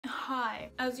Hi,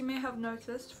 as you may have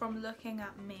noticed from looking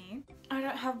at me, I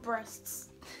don't have breasts.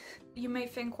 You may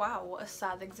think, wow, what a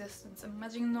sad existence.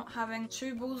 Imagine not having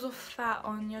 2 balls of fat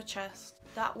on your chest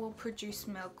that will produce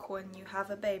milk when you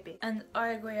have a baby. And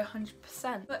I agree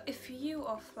 100%. But if you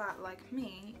are flat like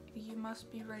me, you must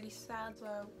be really sad.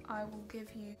 So I will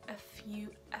give you a few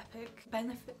epic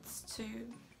benefits to...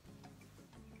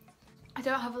 I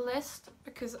don't have a list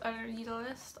because I don't need a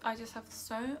list. I just have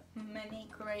so many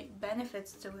great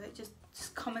benefits to it just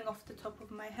coming off the top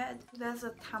of my head. There's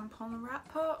a tampon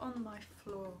wrapper on my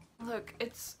floor. Look,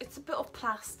 it's a bit of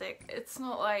plastic. It's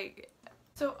not like...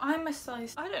 So I'm a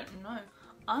size... I don't know.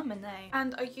 I'm an A.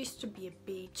 And I used to be a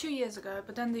B 2 years ago,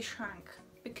 but then they shrank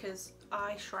because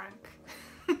I shrank.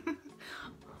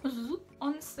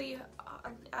 Honestly,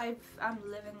 I'm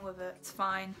living with it. It's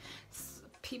fine.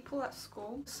 People at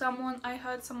school, I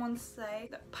heard someone say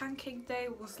that Pancake Day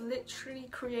was literally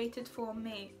created for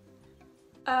me.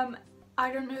 I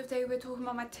don't know if they were talking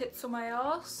about my tits or my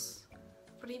ass,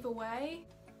 but either way,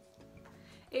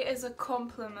 it is a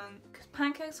compliment. Because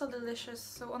pancakes are delicious,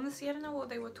 so honestly I don't know what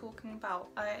they were talking about.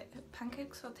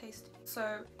 Pancakes are tasty.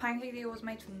 So Pancake Day was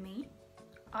made for me.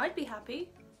 I'd be happy.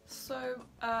 So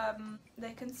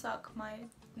they can suck my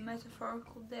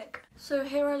metaphorical dick. So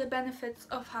here are the benefits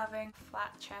of having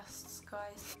flat chests,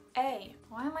 guys. A.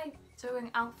 Why am I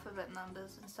doing alphabet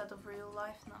numbers instead of real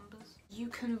life numbers? You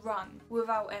can run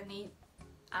without any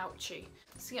ouchie.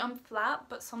 See, I'm flat,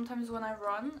 but sometimes when I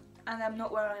run and I'm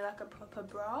not wearing like a proper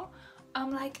bra,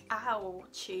 I'm like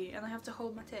ouchie and I have to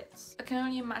hold my tits. I can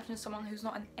only imagine someone who's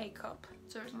not an A cup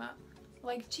doing that.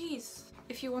 Like, geez.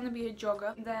 If you want to be a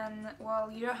jogger, then,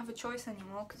 well, you don't have a choice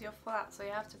anymore because you're flat, so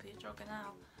you have to be a jogger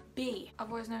now. B,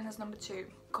 otherwise known as number 2.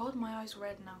 God, my eye's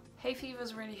red now. Hay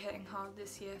fever's really hitting hard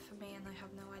this year for me and I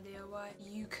have no idea why.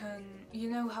 You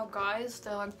know how guys,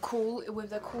 they're like cool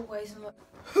with their cool ways and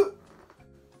like,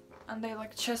 and they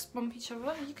like chest bump each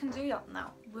other? You can do that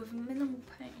now with minimal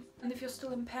pain. And if you're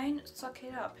still in pain, suck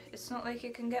it up. It's not like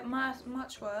it can get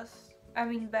much worse. I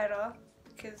mean better.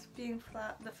 Because being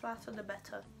flat, the flatter the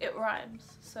better. It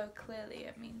rhymes, so clearly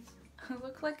it means I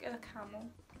look like a camel.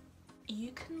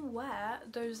 You can wear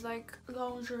those like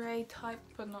lingerie type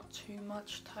but not too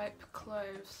much type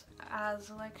clothes as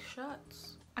like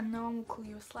shirts. And no one will call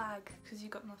you a slag because you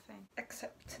got nothing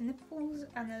except nipples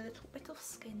and a little bit of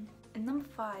skin. And number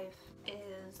 5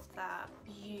 is that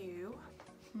you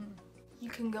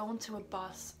can go onto a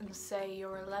bus and say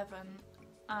you're 11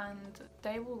 and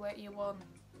they will let you on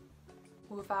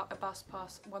without a bus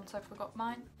pass. Once I forgot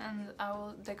mine and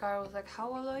the guy was like, how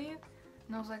old are you?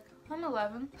 And I was like, I'm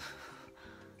 11.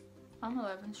 I'm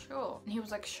 11, sure. And he was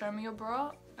like, show me your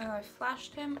bra. And I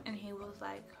flashed him and he was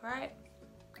like, right,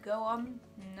 go on,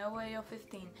 no way you're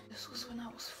 15. This was when I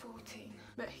was 14.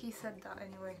 But he said that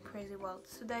anyway, crazy world.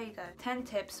 So there you go, 10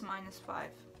 tips minus 5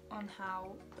 on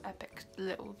how epic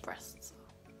little breasts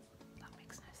are. That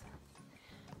makes no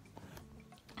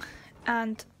sense.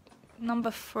 And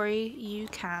number 3, you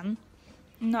can...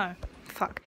 No, fuck.